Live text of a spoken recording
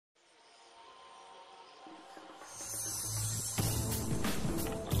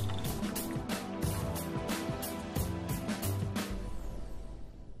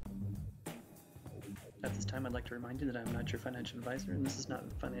I'd like to remind you that I'm not your financial advisor and this is not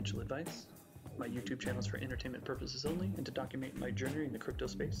financial advice. My YouTube channel is for entertainment purposes only and to document my journey in the crypto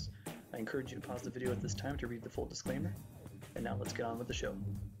space. I encourage you to pause the video at this time to read the full disclaimer. And now let's get on with the show.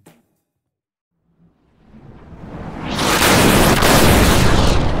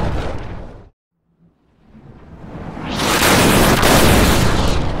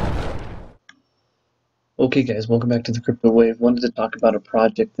 Okay guys, welcome back to the Crypto Wave. Wanted to talk about a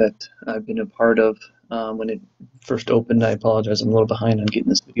project that I've been a part of when it first opened. I apologize, I'm a little behind on getting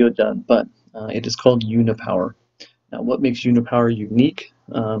this video done, but it is called Unipower. Now what makes Unipower unique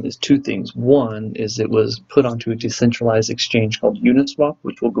is two things. One is it was put onto a decentralized exchange called Uniswap,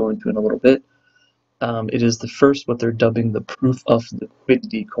 which we'll go into in a little bit. It is the first what they're dubbing the proof of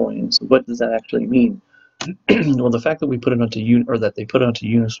liquidity coin. So what does that actually mean? Well, the fact that we put it onto they put it onto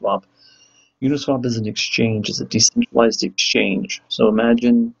Uniswap. Uniswap is an exchange, it's a decentralized exchange. So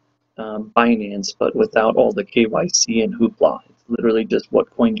imagine Binance, but without all the KYC and hoopla. It's literally just what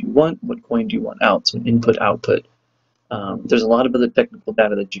coin do you want out, so input, output. There's a lot of other technical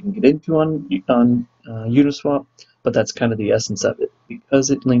data that you can get into on Uniswap, but that's kind of the essence of it.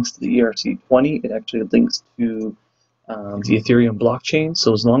 Because it links to the ERC20, it actually links to the Ethereum blockchain.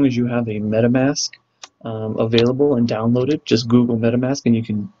 So as long as you have a MetaMask available and downloaded, just Google MetaMask and you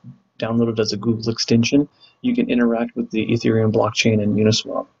can download it as a Google extension, you can interact with the Ethereum blockchain and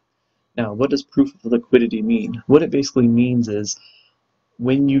Uniswap. Now, what does proof of liquidity mean? What it basically means is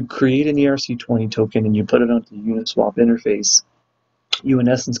when you create an ERC20 token and you put it onto the Uniswap interface, you in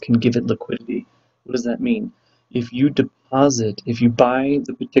essence can give it liquidity. What does that mean? If you buy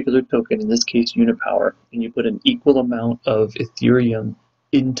the particular token, in this case Unipower, and you put an equal amount of Ethereum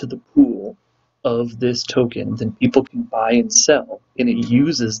into the pool of this token, then people can buy and sell, and it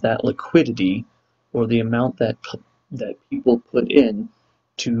uses that liquidity or the amount that people put in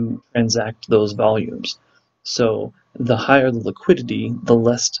to transact those volumes. So the higher the liquidity, the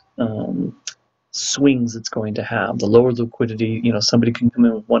less swings it's going to have. The lower liquidity, somebody can come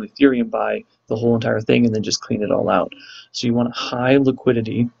in with one Ethereum, buy the whole entire thing, and then just clean it all out. So you want a high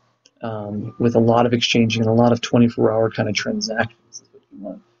liquidity with a lot of exchanging and a lot of 24-hour kind of transactions is what you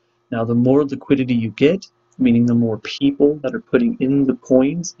want. Now, the more liquidity you get, meaning the more people that are putting in the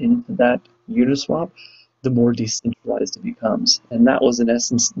coins into that Uniswap, the more decentralized it becomes. And that was, in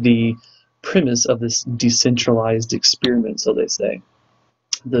essence, the premise of this decentralized experiment, so they say.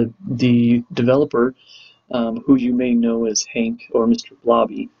 The developer, who you may know as Hank or Mr.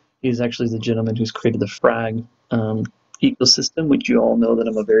 Blobby, is actually the gentleman who's created the FRAG ecosystem, which you all know that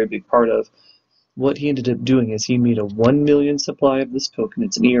I'm a very big part of. What he ended up doing is he made a 1 million supply of this token.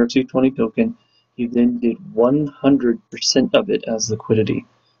 It's an ERC20 token. He then did 100% of it as liquidity.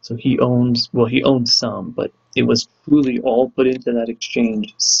 So he owns some, but it was truly all put into that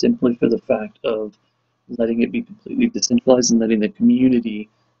exchange simply for the fact of letting it be completely decentralized and letting the community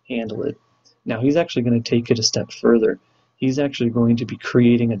handle it. Now he's actually going to take it a step further. He's actually going to be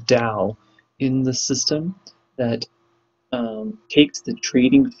creating a DAO in the system that takes the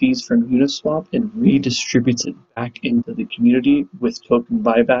trading fees from Uniswap and redistributes it back into the community with token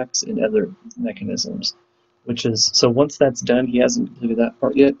buybacks and other mechanisms. So once that's done, he hasn't completed that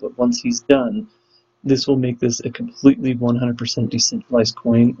part yet, but once he's done, this will make this a completely 100% decentralized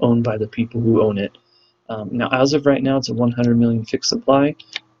coin owned by the people who own it. Now, as of right now, it's a 100 million fixed supply,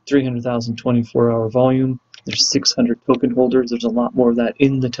 300,000 24-hour volume. There's 600 token holders. There's a lot more of that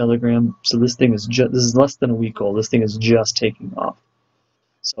in the Telegram. So this is less than a week old. This thing is just taking off.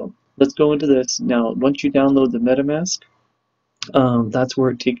 So let's go into this. Now, once you download the MetaMask, that's where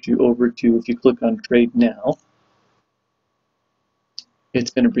it takes you over to, if you click on Trade Now,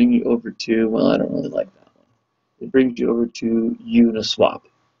 it's going to bring you over to, well, I don't really like that one. It brings you over to Uniswap.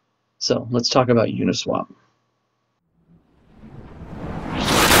 So let's talk about Uniswap.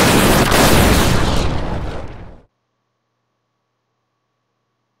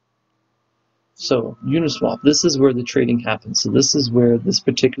 So Uniswap, this is where the trading happens. So this is where this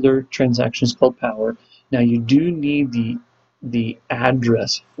particular transaction is called Power. Now you do need the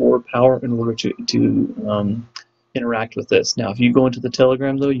address for Power in order to interact with this. Now if you go into the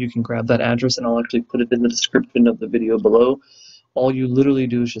Telegram though, you can grab that address and I'll actually put it in the description of the video below. All you literally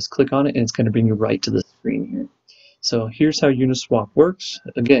do is just click on it and it's going to bring you right to the screen here. So here's how Uniswap works.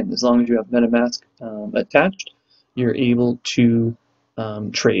 Again, as long as you have MetaMask attached, you're able to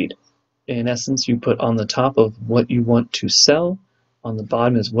trade. In essence, you put on the top of what you want to sell, on the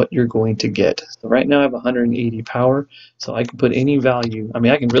bottom is what you're going to get. So right now I have 180 power, so I can put any value. I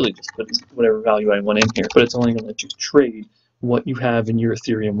mean, I can really just put whatever value I want in here, but it's only going to let you trade what you have in your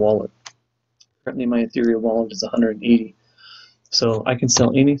Ethereum wallet. Currently my Ethereum wallet is 180. So I can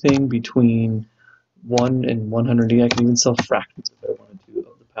sell anything between 1 and 100. I can even sell fractions if I wanted to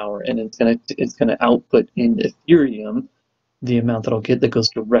of the power, and it's gonna output in Ethereum the amount that I'll get that goes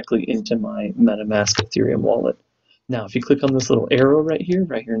directly into my MetaMask Ethereum wallet. Now, if you click on this little arrow right here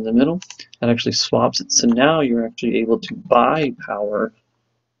in the middle, that actually swaps it. So now you're actually able to buy power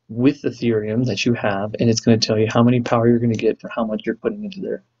with Ethereum that you have, and it's going to tell you how many power you're going to get for how much you're putting into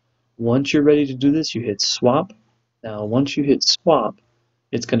there. Once you're ready to do this, you hit swap. Now, once you hit swap,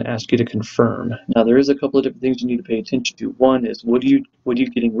 it's going to ask you to confirm. Now, there is a couple of different things you need to pay attention to. One is what are you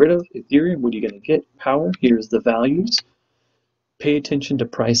getting rid of? Ethereum. What are you going to get? Power. Here's the values. Pay attention to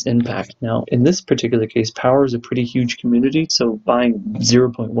price impact. Now, in this particular case, power is a pretty huge community, so buying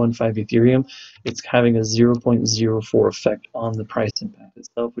 0.15 Ethereum, it's having a 0.04 effect on the price impact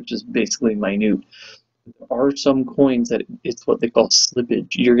itself, which is basically minute. There are some coins that it's what they call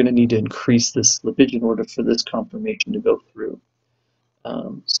slippage. You're going to need to increase this slippage in order for this confirmation to go through.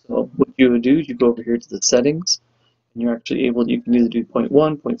 So what you would do is you go over here to the settings, and you're actually able to, you can either do 0.1,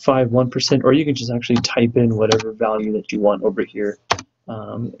 0.5, 1%, or you can just actually type in whatever value that you want over here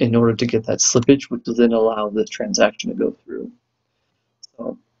in order to get that slippage, which will then allow the transaction to go through.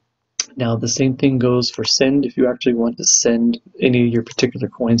 So now the same thing goes for send. If you actually want to send any of your particular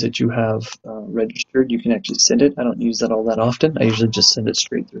coins that you have registered, you can actually send it. I don't use that all that often. I usually just send it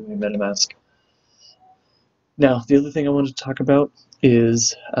straight through my MetaMask. Now, the other thing I wanted to talk about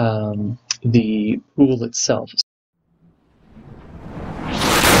is the pool itself.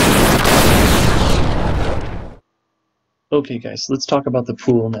 Okay guys, let's talk about the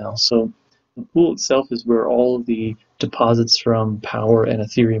pool now. So the pool itself is where all of the deposits from Power and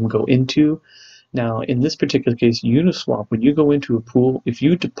Ethereum go into. Now in this particular case, Uniswap, when you go into a pool, if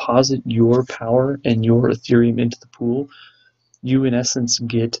you deposit your Power and your Ethereum into the pool, you in essence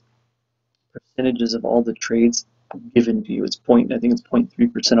get percentages of all the trades given to you. I think it's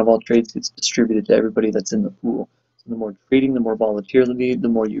 0.3% of all trades gets distributed to everybody that's in the pool. So the more trading, the more volatility, the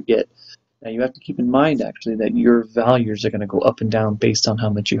more you get. Now you have to keep in mind actually that your values are going to go up and down based on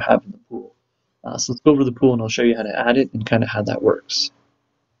how much you have in the pool. So let's go over to the pool and I'll show you how to add it and kind of how that works.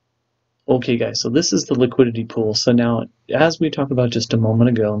 Okay guys, so this is the liquidity pool. So now as we talked about just a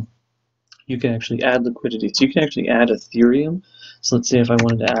moment ago, you can actually add liquidity. So you can actually add Ethereum. So let's say if I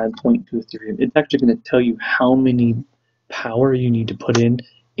wanted to add 0.2 Ethereum, it's actually going to tell you how many power you need to put in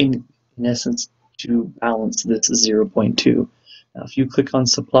essence to balance this 0.2. Now, if you click on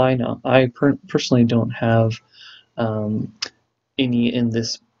supply, now I personally don't have any in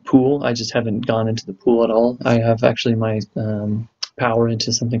this pool. I just haven't gone into the pool at all. I have actually my power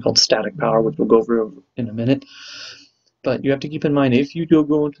into something called static power, which we'll go over in a minute. But you have to keep in mind, if you do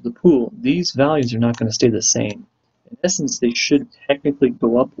go into the pool, these values are not going to stay the same. In essence, they should technically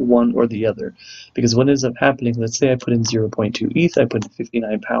go up one or the other. Because what ends up happening, let's say I put in 0.2 ETH, I put in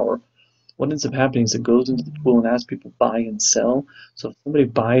 59 power. What ends up happening is it goes into the pool and as people buy and sell. So if somebody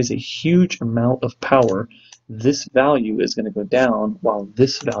buys a huge amount of power, this value is going to go down while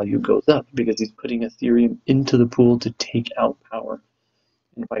this value goes up because he's putting Ethereum into the pool to take out power.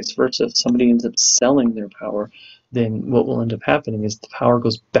 And vice versa. If somebody ends up selling their power, then what will end up happening is the power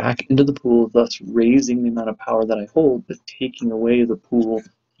goes back into the pool, thus raising the amount of power that I hold, but taking away the pool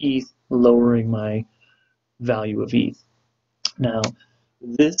ETH, lowering my value of ETH. Now,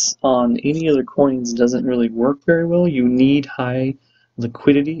 this on any other coins doesn't really work very well. You need high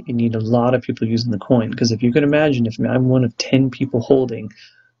liquidity. You need a lot of people using the coin. Because if you can imagine, if I'm one of 10 people holding,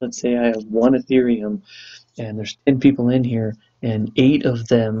 let's say I have 1 Ethereum, and there's 10 people in here, and 8 of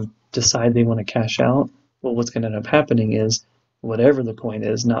them decide they want to cash out, well, what's going to end up happening is, whatever the coin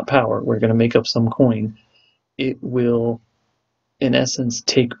is, not power, we're going to make up some coin, it will in essence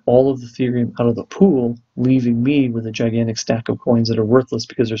take all of the Ethereum out of the pool, leaving me with a gigantic stack of coins that are worthless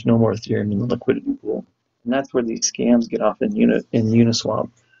because there's no more Ethereum in the liquidity pool. And that's where these scams get off in Uniswap.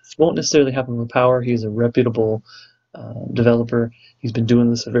 It won't necessarily happen with Power. He's a reputable developer. He's been doing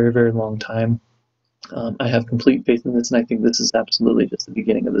this a very, very long time. I have complete faith in this, and I think this is absolutely just the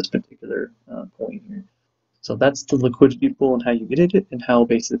beginning of this particular coin here. So that's the liquidity pool and how you get it and how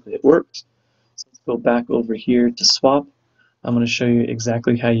basically it works. So let's go back over here to swap. I'm going to show you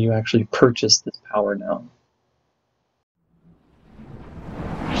exactly how you actually purchase this power now.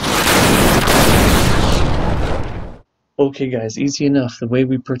 Okay guys, easy enough. The way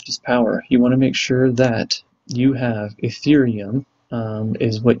we purchase power, you want to make sure that you have Ethereum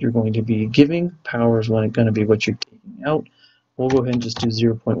is what you're going to be giving. Power is going to be what you're taking out. We'll go ahead and just do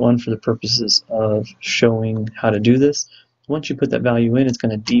 0.1 for the purposes of showing how to do this. Once you put that value in, it's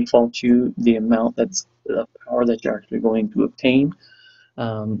going to default you the amount that's the power that you're actually going to obtain.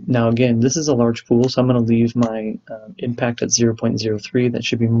 Now again, this is a large pool, so I'm going to leave my impact at 0.03. That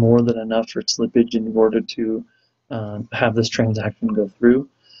should be more than enough for slippage in order to have this transaction go through.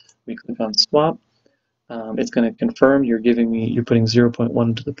 We click on swap. It's going to confirm you're putting 0.1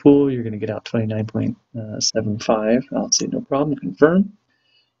 into the pool. You're going to get out 29.75. I'll say no problem, confirm.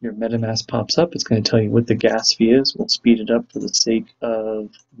 Your MetaMask pops up. It's going to tell you what the gas fee is. We'll speed it up for the sake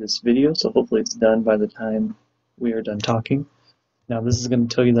of this video, so hopefully it's done by the time we are done talking. Now this is going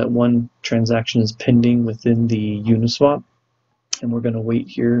to tell you that one transaction is pending within the Uniswap, and we're going to wait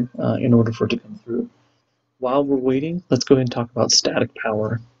here in order for it to come through. While we're waiting, let's go ahead and talk about static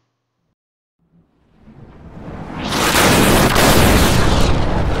power.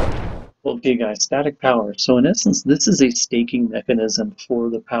 Okay guys, static power. So in essence, this is a staking mechanism for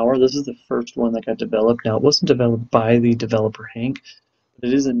the power. This is the first one that got developed. Now it wasn't developed by the developer Hank, but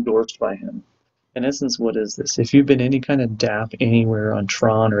it is endorsed by him. In essence, what is this? If you've been any kind of dapp anywhere on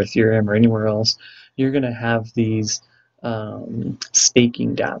Tron or Ethereum or anywhere else, you're going to have these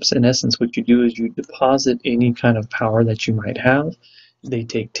staking dapps. In essence, what you do is you deposit any kind of power that you might have. They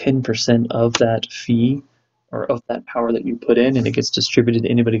take 10% of that fee or of that power that you put in, and it gets distributed to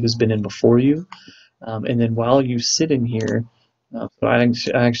anybody who's been in before you. And then while you sit in here, so I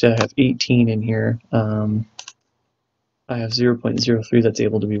actually have 18 in here. I have 0.03 that's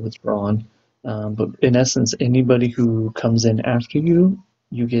able to be withdrawn. But in essence, anybody who comes in after you,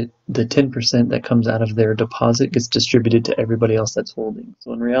 you get the 10% that comes out of their deposit gets distributed to everybody else that's holding.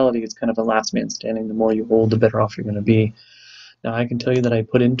 So in reality, it's kind of a last man standing. The more you hold, the better off you're going to be. Now I can tell you that I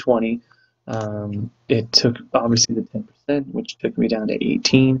put in 20. It took obviously the 10%, which took me down to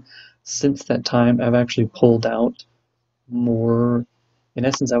 18. Since that time, I've actually pulled out more. In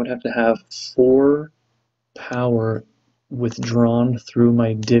essence, I would have to have 4 power withdrawn through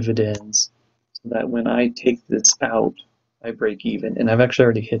my dividends so that when I take this out, I break even. And I've actually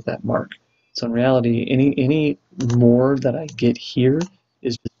already hit that mark. So in reality, any more that I get here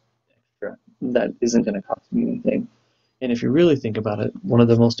is just extra. That isn't going to cost me anything. And if you really think about it, one of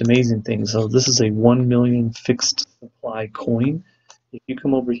the most amazing things, so this is a 1 million fixed supply coin. If you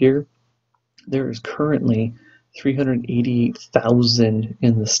come over here, there is currently 388,000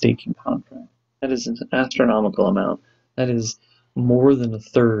 in the staking contract. That is an astronomical amount. That is more than a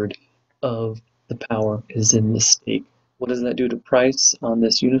third of the power is in the stake. What does that do to price on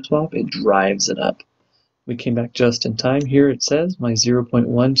this Uniswap? It drives it up. We came back just in time. Here it says my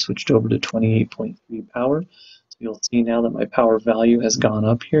 0.1 switched over to 28.3 power. So you'll see now that my power value has gone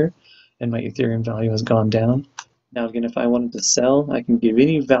up here and my Ethereum value has gone down. Now again, if I wanted to sell, I can give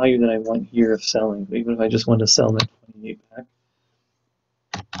any value that I want here of selling. But even if I just want to sell that 28 back,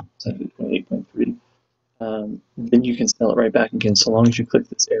 so 28.3, then you can sell it right back again, so long as you click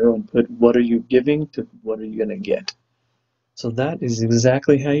this arrow and put what are you giving to what are you going to get. So that is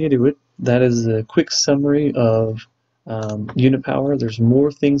exactly how you do it. That is a quick summary of Unipower. There's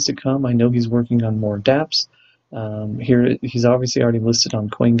more things to come. I know he's working on more dapps. Here he's obviously already listed on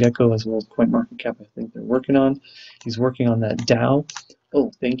CoinGecko as well as CoinMarketCap. I think they're working on. He's working on that DAO.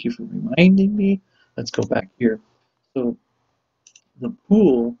 Oh, thank you for reminding me. Let's go back here. So the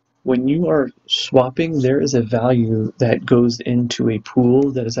pool, when you are swapping, there is a value that goes into a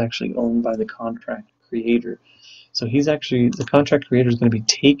pool that is actually owned by the contract creator. So he's actually, the contract creator is going to be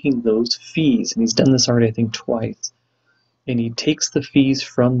taking those fees, and he's done this already, I think, twice. And he takes the fees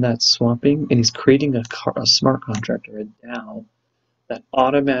from that swapping, and he's creating a smart contract, or a DAO, that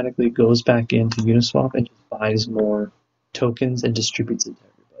automatically goes back into Uniswap and just buys more tokens and distributes it to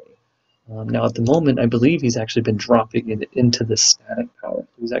everybody. Now at the moment, I believe he's actually been dropping it into the static power.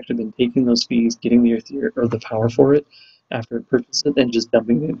 He's actually been taking those fees, getting the Ethereum or the power for it after it purchases it, and just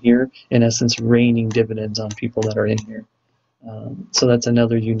dumping it here, in essence raining dividends on people that are in here. So that's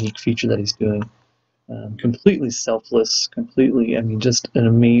another unique feature that he's doing. Completely selfless, completely, I mean, just an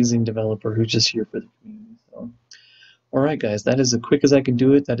amazing developer who's just here for the community. So, all right, guys, that is as quick as I can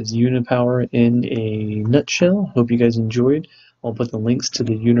do it. That is Unipower in a nutshell. Hope you guys enjoyed. I'll put the links to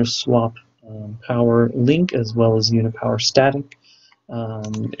the Uniswap power link as well as Unipower static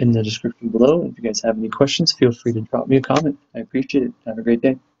in the description below. If you guys have any questions, feel free to drop me a comment. I appreciate it. Have a great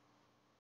day.